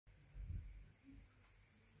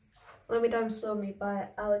Let Me Down Slowly by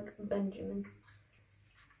Aec Benjamin.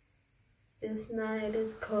 This night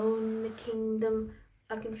is cold in the kingdom.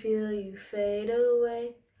 I can feel you fade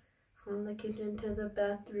away. From the kitchen to the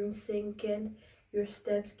bathroom sinking. Your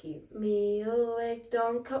steps keep me awake.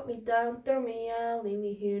 Don't cut me down, throw me out, leave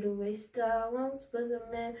me here to waste. I once was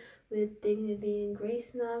a man with dignity and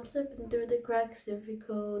grace. Now I'm slipping through the cracks of your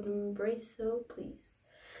cold embrace. So please,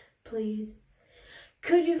 please,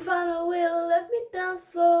 could you find a way to let me down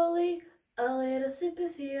slowly? A little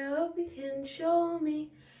sympathy, I hope you can show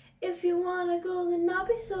me. If you wanna go, then I'll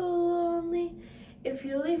be so lonely. If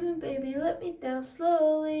you're leaving, baby, let me down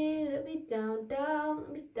slowly. Let me down, down,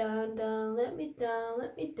 let me down, down, let me down,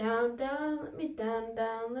 let me down, down, let me down,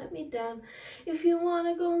 down, let me down. If you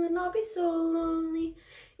wanna go, then I'll be so lonely.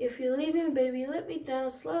 If you're leaving, baby, let me down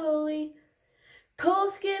slowly.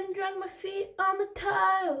 Cold skin, drag my feet on the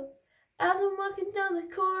tile as I'm walking down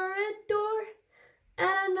the corridor. And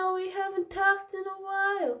I know we haven't talked in a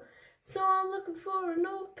while, so I'm looking for an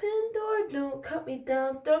open door. Don't cut me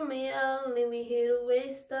down, throw me out, leave me here to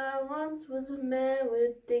waste. I once was a man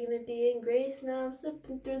with dignity and grace. Now I'm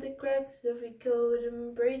slipping through the cracks of your cold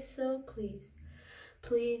embrace. So please,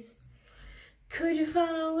 please, could you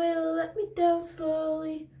find a way to let me down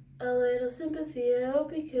slowly? A little sympathy, I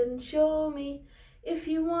hope you can show me. If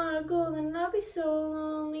you wanna go, then I'll be so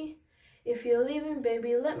lonely. If you're leaving,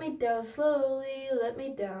 baby, let me down slowly. Let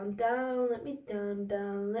me down, down, let me down,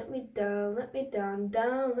 down, let me down, let me down,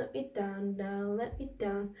 down, let me down, down, let me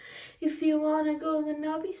down. If you wanna go, then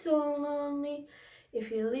I'll be so lonely.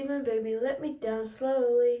 If you're leaving, baby, let me down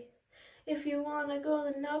slowly. If you wanna go,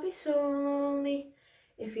 then I'll be so lonely.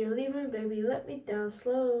 If you're leaving, baby, let me down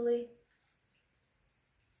slowly.